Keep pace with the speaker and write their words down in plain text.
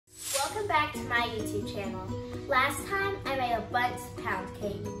back to my YouTube channel. Last time I made a bundt pound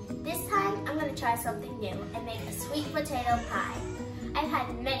cake. This time I'm going to try something new and make a sweet potato pie. I've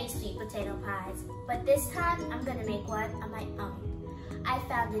had many sweet potato pies, but this time I'm going to make one of my own. I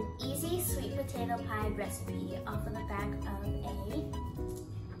found an easy sweet potato pie recipe off of the back of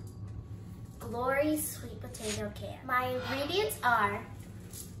a Lori's sweet potato can. My ingredients are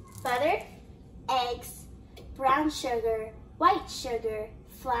butter, eggs, brown sugar, white sugar,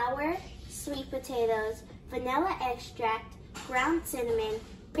 flour, sweet potatoes, vanilla extract, ground cinnamon,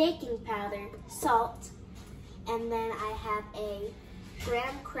 baking powder, salt, and then I have a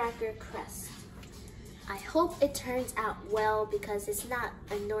graham cracker crust. I hope it turns out well because it's not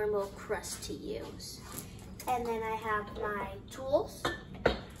a normal crust to use. And then I have my tools,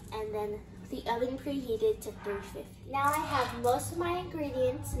 and then the oven preheated to 350. Now I have most of my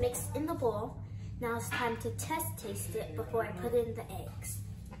ingredients mixed in the bowl. Now it's time to taste it before I put in the eggs.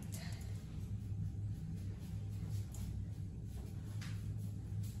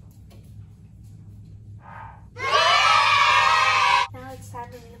 Now it's time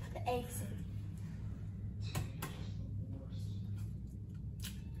for me to put the eggs in.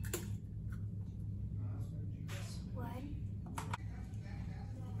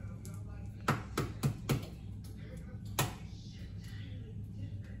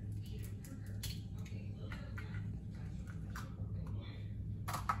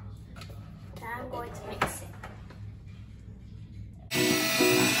 Now I'm going to mix it.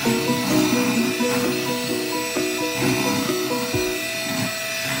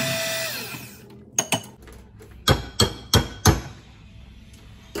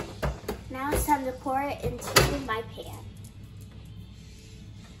 Now it's time to pour it into my pan.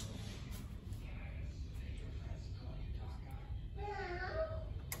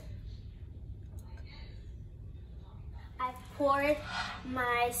 I've poured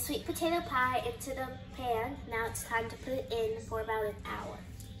my sweet potato pie into the pan. Now it's time to put it in for about an hour.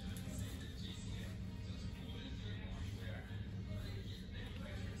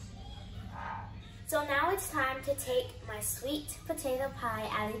 So now it's time to take my sweet potato pie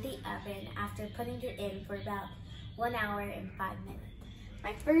out of the oven after putting it in for about 1 hour and 5 minutes.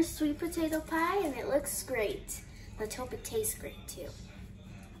 My first sweet potato pie, and it looks great. Let's hope it tastes great too.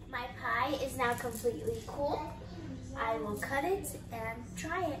 My pie is now completely cool. I will cut it and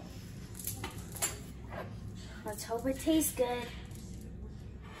try it. Let's hope it tastes good.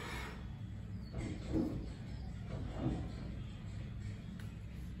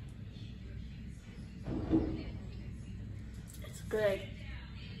 It's good.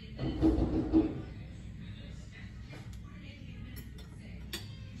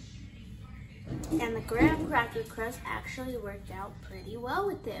 And the graham cracker crust actually worked out pretty well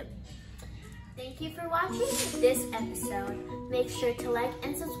with it. Thank you for watching this episode. Make sure to like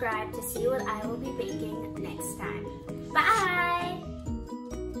and subscribe to see what I will be baking